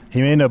watch.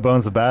 He made no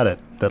bones about it,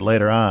 that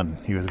later on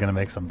he was going to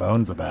make some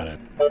bones about it.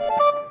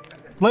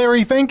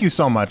 Larry, thank you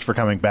so much for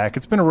coming back.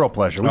 It's been a real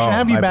pleasure. We should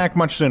have you back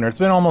much sooner. It's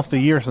been almost a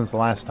year since the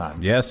last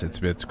time. Yes, it's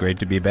great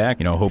to be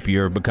back. Hope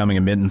you're becoming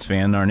a mittens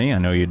fan, Arnie. I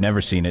know you'd never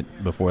seen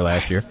it before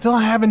last year. Still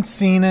haven't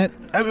seen it.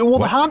 The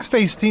Hogs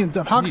Face team.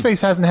 The Hogs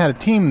Face hasn't had a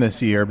team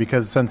this year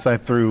because since I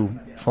threw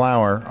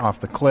Flower off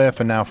the cliff,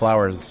 and now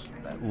Flower's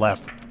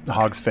left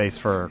Hogs Face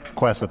for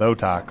Quest with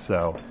Otak.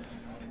 So,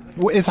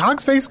 is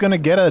Hogs Face going to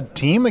get a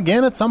team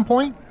again at some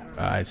point?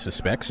 I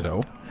suspect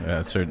so.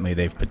 Certainly,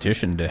 they've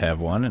petitioned to have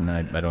one, and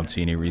I don't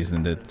see any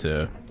reason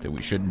that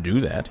we shouldn't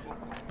do that.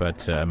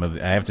 But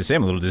I have to say,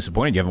 I'm a little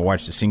disappointed you haven't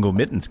watched a single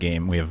mittens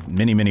game. We have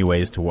many, many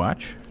ways to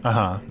watch.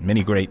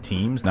 Many great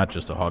teams, not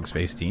just a Hogs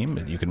Face team,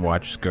 but you can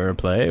watch Skur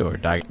play or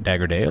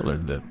Daggerdale or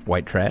the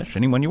White Trash,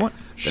 anyone you want.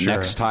 The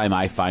next time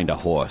I find a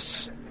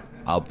horse,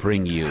 I'll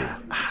bring you.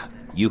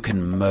 You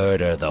can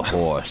murder the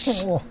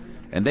horse,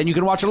 and then you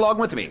can watch along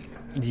with me.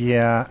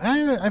 Yeah,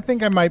 I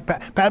think I might.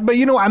 But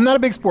I'm not a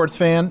big sports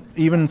fan,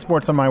 even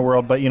sports on my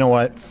world. But you know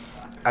what?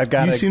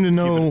 You seem to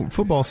know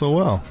football so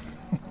well.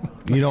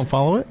 You don't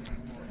follow it?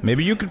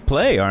 Maybe you could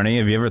play, Arnie.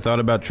 Have you ever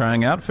thought about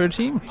trying out for a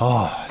team?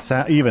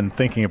 Even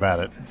thinking about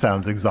it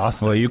sounds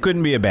exhausting. Well, you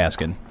couldn't be a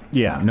Baskin.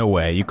 Yeah. No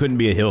way. You couldn't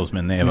be a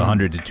Hillsman. They have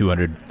 100 to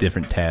 200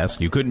 different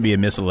tasks. You couldn't be a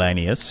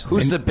miscellaneous.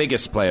 Who's the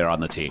biggest player on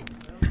the team?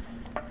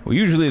 Well,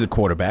 usually the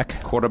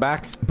quarterback.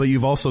 Quarterback? But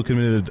you've also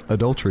committed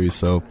adultery,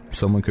 so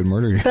someone could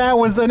murder you. That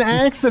was an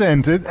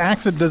accident.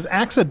 Does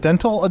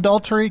accidental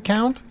adultery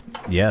count?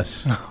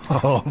 Yes.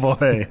 Oh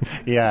boy.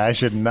 Yeah, I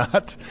should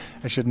not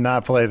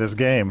play this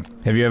game.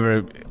 Have you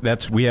ever?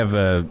 We have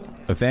a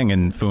thing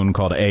in Foon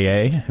called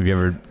AA. Have you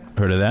ever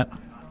heard of that?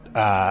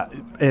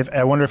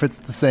 I wonder if it's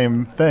the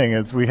same thing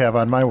as we have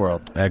on My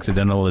World.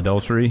 Accidental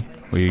adultery,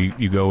 where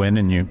you go in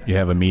and you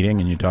have a meeting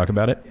and you talk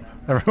about it.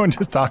 Everyone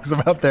just talks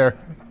about their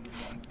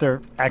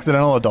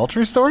accidental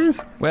adultery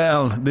stories?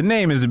 Well, the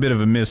name is a bit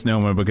of a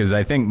misnomer because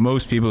I think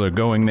most people are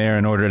going there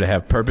in order to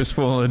have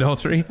purposeful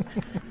adultery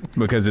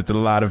because it's a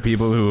lot of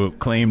people who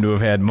claim to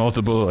have had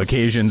multiple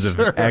occasions of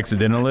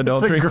accidental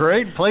adultery. It's a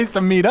great place to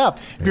meet up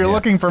if you're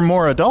looking for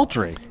more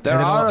adultery. There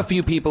are a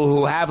few people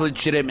who have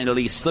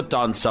legitimately slipped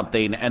on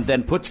something and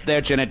then puts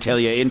their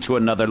genitalia into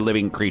another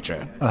living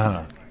creature.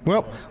 Uh-huh.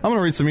 Well, I'm going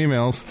to read some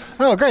emails.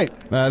 Oh, great.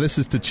 This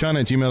is to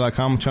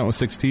chun@gmail.com, chun with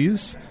 6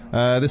 T's.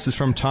 This is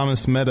from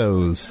Thomas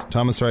Meadows.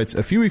 Thomas writes,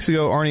 a few weeks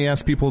ago, Arnie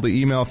asked people to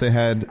email if they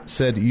had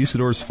said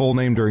Usador's full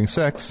name during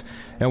sex,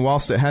 and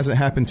whilst it hasn't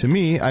happened to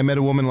me, I met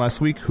a woman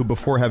last week who,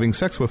 before having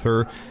sex with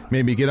her,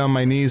 made me get on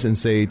my knees and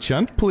say,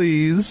 Chunt,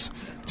 please.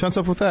 Chunt's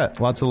up with that.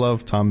 Lots of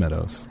love, Tom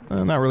Meadows.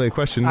 Not really a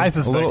question. I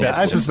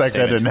suspect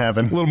that didn't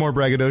happen. A little more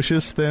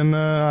braggadocious than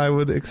I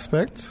would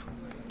expect.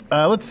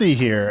 Let's see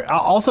here.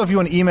 Also, if you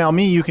want to email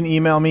me, you can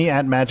email me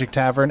at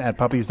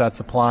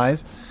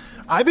magictavern@puppies.supplies.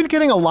 I've been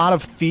getting a lot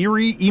of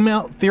theory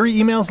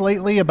emails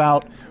lately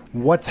about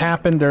what's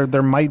happened.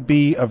 There might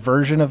be a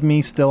version of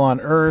me still on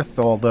Earth,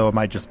 although it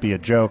might just be a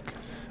joke.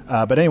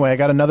 But anyway, I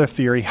got another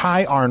theory.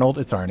 Hi, Arnold.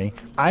 It's Arnie.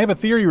 I have a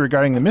theory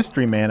regarding the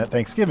mystery man at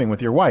Thanksgiving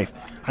with your wife.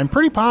 I'm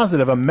pretty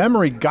positive a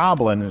memory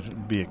goblin, it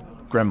would be a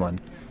gremlin,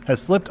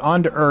 has slipped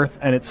onto Earth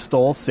and it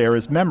stole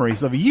Sarah's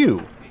memories of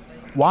you.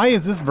 Why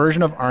is this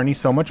version of Arnie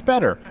so much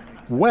better?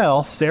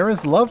 Well,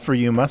 Sarah's love for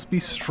you must be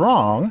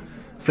strong,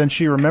 since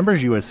she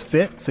remembers you as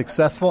fit,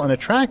 successful, and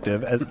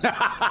attractive as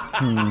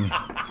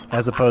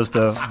opposed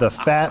to the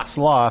fat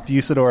sloth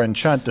Usador and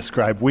Chunt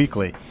describe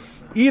weekly.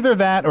 Either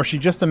that, or she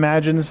just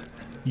imagines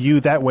you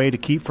that way to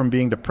keep from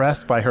being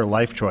depressed by her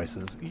life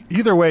choices.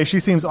 Either way, she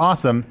seems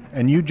awesome,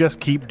 and you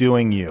just keep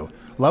doing you.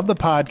 Love the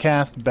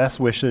podcast. Best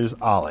wishes,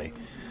 Ollie.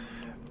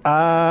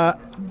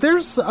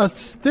 There's a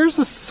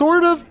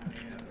sort of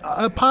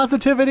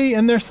positivity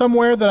in there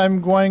somewhere that I'm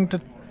going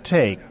to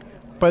take.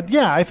 But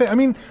yeah,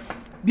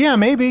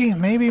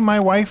 maybe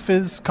my wife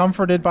is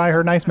comforted by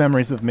her nice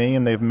memories of me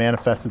and they've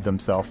manifested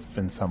themselves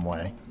in some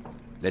way.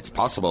 It's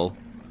possible.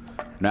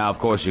 Now, of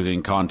course, you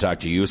can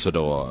contact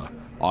Usador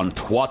on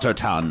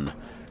Twatterton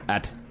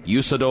at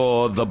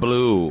Usador the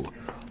Blue,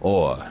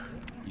 or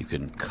you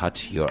can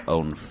cut your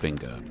own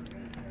finger,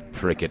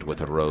 prick it with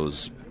a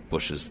rose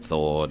bush's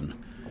thorn,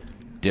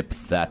 dip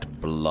that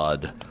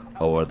blood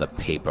o'er the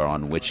paper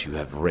on which you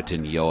have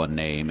written your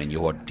name and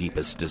your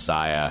deepest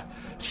desire.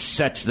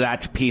 Set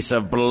that piece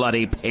of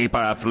bloody paper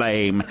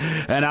aflame,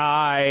 and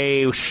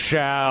I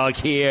shall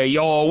hear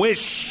your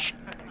wish.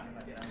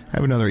 I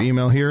have another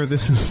email here.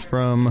 This is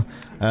from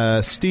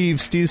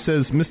Steve. Steve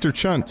says, Mr.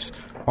 Chunt,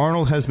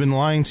 Arnold has been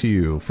lying to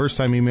you.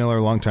 First-time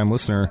emailer, long-time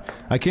listener.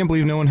 I can't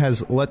believe no one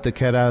has let the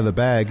cat out of the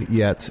bag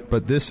yet,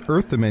 but this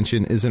Earth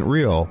dimension isn't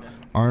real.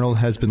 Arnold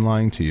has been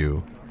lying to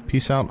you.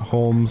 Peace out,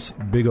 Holmes.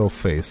 Big O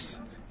face.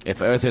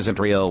 If Earth isn't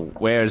real,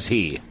 where's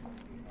he?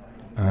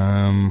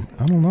 I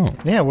don't know.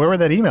 Yeah, where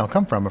would that email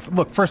come from?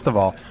 Look, first of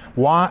all,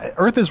 why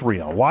Earth is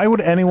real? Why would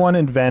anyone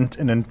invent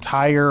an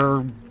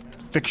entire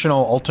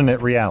fictional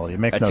alternate reality? It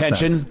makes no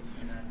sense.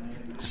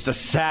 Just a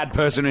sad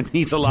person who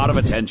needs a lot of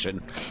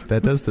attention.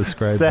 That does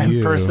describe sad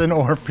you. person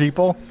or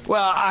people?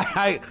 Well,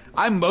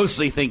 I'm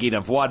mostly thinking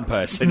of one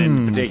person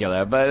in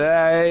particular, but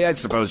I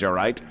suppose you're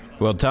right.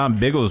 Well, Tom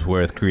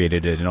Bigglesworth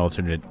created an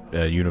alternate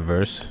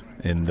universe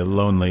in The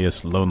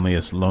Loneliest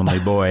Lonely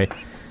Boy,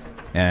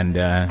 and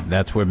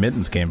that's where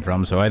Mittens came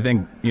from. So I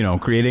think,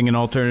 creating an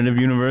alternative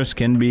universe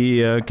can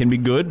be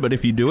good, but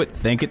if you do it,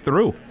 think it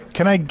through.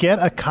 Can I get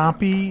a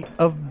copy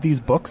of these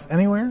books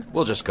anywhere?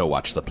 We'll just go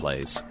watch the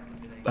plays.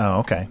 Oh,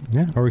 okay.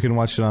 Yeah, or we can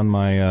watch it on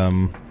my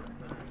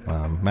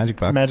Magic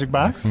Box. Magic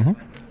Box? Mm-hmm.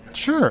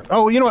 Sure.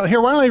 Oh, you know what?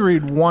 Here, why don't I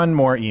read one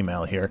more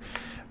email here?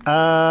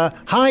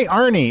 Hi,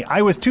 Arnie.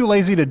 I was too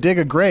lazy to dig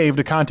a grave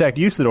to contact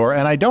Usador,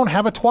 and I don't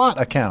have a twat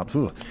account.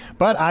 Ooh.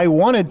 But I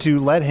wanted to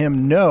let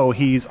him know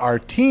he's our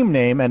team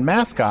name and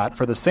mascot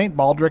for the St.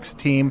 Baldrick's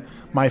team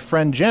my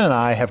friend Jen and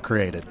I have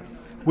created.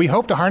 We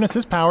hope to harness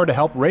his power to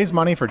help raise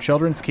money for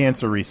children's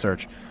cancer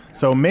research.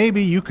 So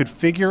maybe you could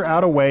figure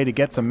out a way to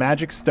get some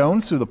magic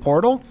stones through the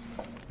portal?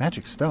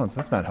 Magic stones?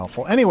 That's not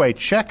helpful. Anyway,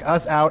 check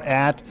us out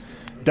at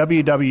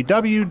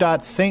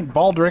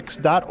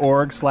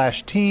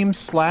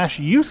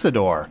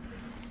www.stbaldricks.org/team/Usador.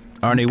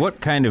 Arnie,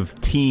 what kind of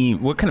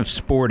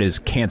sport is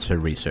cancer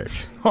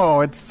research?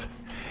 Oh, it's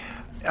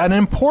an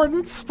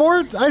important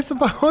sport, I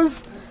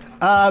suppose.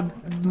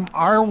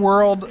 Our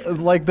world,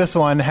 like this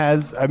one,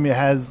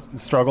 has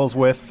struggles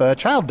with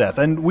child death,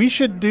 and we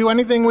should do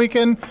anything we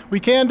can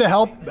to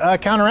help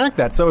counteract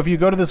that. So if you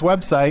go to this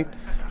website,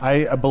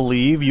 I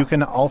believe you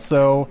can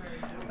also.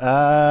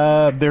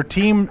 Their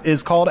team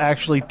is called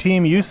actually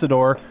Team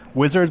Usidore,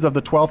 Wizards of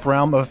the 12th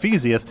Realm of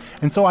Ephesius,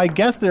 and so I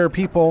guess there are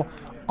people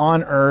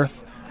on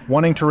Earth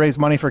wanting to raise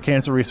money for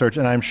cancer research,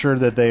 and I'm sure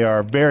that they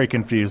are very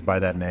confused by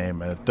that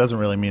name. It doesn't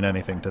really mean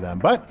anything to them.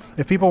 But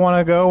if people want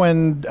to go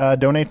and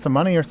donate some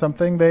money or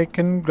something, they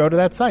can go to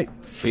that site.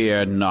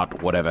 Fear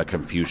not whatever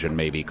confusion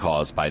may be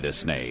caused by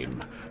this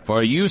name,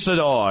 for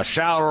Usidore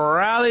shall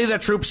rally the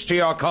troops to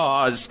your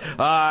cause.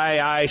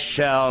 I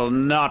shall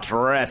not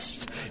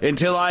rest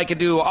until I can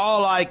do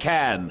all I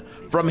can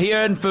from here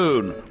in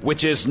Foon,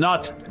 which is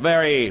not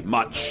very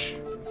much.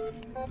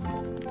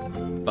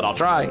 But I'll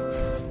try.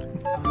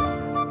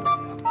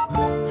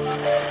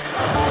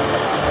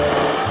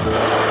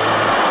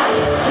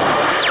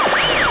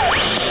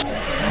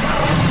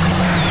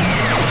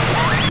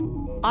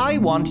 I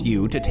want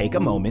you to take a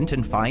moment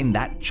and find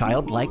that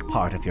childlike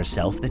part of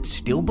yourself that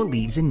still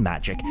believes in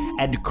magic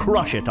and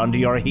crush it under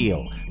your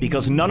heel,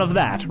 because none of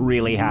that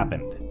really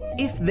happened.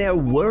 If there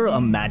were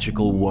a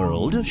magical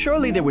world,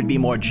 surely there would be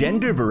more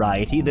gender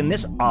variety than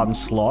this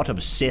onslaught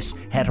of cis,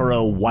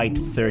 hetero, white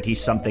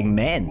 30-something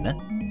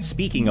men.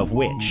 Speaking of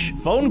which,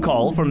 phone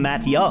call from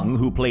Matt Young,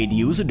 who played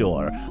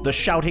Usidore. The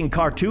shouting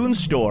cartoon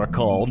store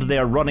called,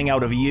 they're running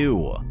out of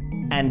you.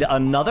 And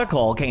another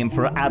call came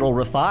for Adol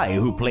Rathai,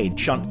 who played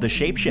Chunt the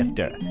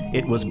Shapeshifter.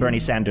 It was Bernie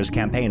Sanders'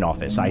 campaign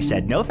office. I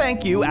said, no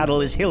thank you,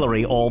 Adol is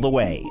Hillary all the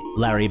way.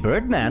 Larry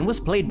Birdman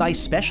was played by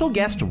special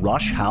guest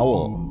Rush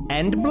Howell.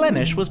 And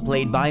Blemish was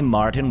played by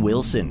Martin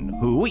Wilson,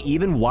 who,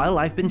 even while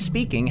I've been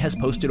speaking, has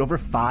posted over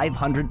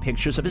 500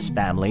 pictures of his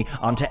family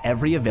onto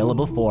every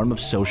available form of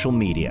social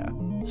media.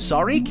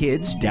 Sorry,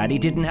 kids, Daddy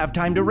didn't have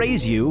time to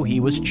raise you. He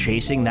was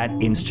chasing that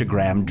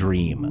Instagram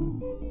dream.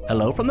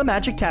 Hello from the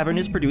Magic Tavern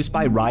is produced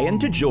by Ryan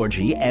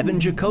DeGiorgi, Evan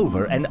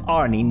Jacover, and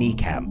Arnie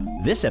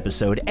Niekamp. This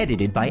episode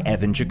edited by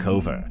Evan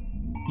Jacover.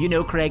 You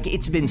know, Craig,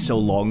 it's been so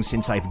long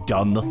since I've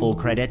done the full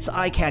credits,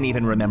 I can't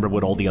even remember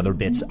what all the other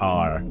bits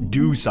are.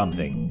 Do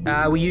something.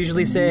 We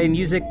usually say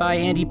music by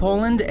Andy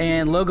Poland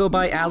and logo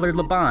by Allard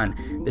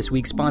Laban. This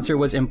week's sponsor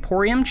was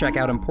Emporium. Check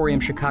out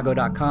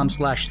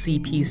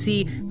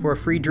emporiumchicago.com/CPC for a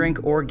free drink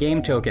or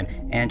game token.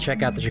 And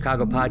check out the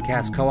Chicago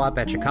Podcast Co-op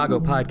at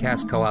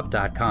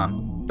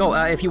chicagopodcastcoop.com.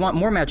 If you want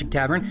more Magic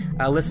Tavern,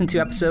 listen to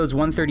episodes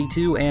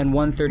 132 and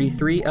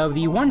 133 of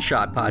the One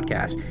Shot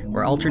podcast,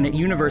 where alternate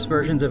universe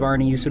versions of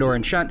Arnie, Usidore,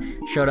 and Chunt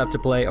showed up to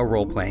play a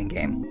role-playing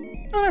game.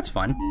 Oh, that's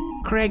fun.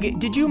 Craig,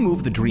 did you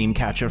move the dream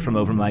catcher from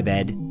over my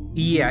bed?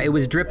 Yeah, it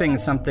was dripping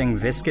something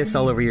viscous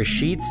all over your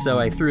sheets, so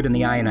I threw it in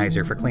the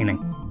ionizer for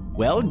cleaning.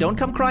 Well, don't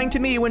come crying to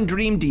me when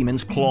dream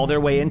demons claw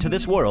their way into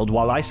this world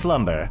while I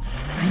slumber.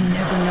 I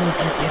never know if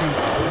you're kidding.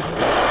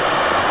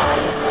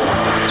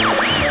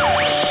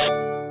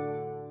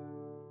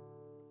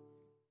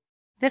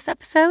 This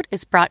episode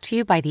is brought to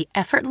you by the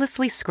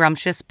effortlessly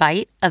scrumptious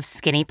bite of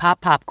Skinny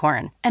Pop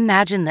Popcorn.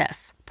 Imagine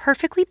this: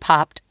 perfectly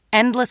popped,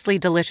 endlessly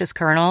delicious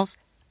kernels,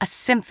 a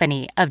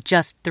symphony of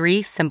just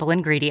 3 simple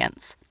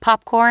ingredients: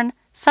 popcorn,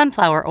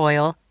 sunflower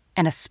oil,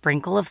 and a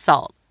sprinkle of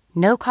salt.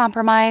 No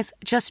compromise,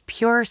 just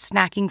pure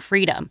snacking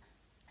freedom.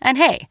 And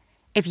hey,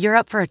 if you're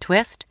up for a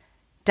twist,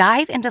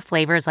 dive into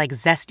flavors like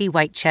zesty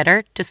white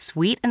cheddar to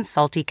sweet and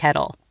salty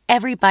kettle.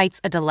 Every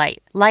bite's a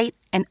delight, light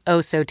and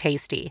oh so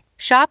tasty.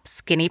 Shop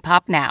Skinny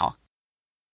Pop now.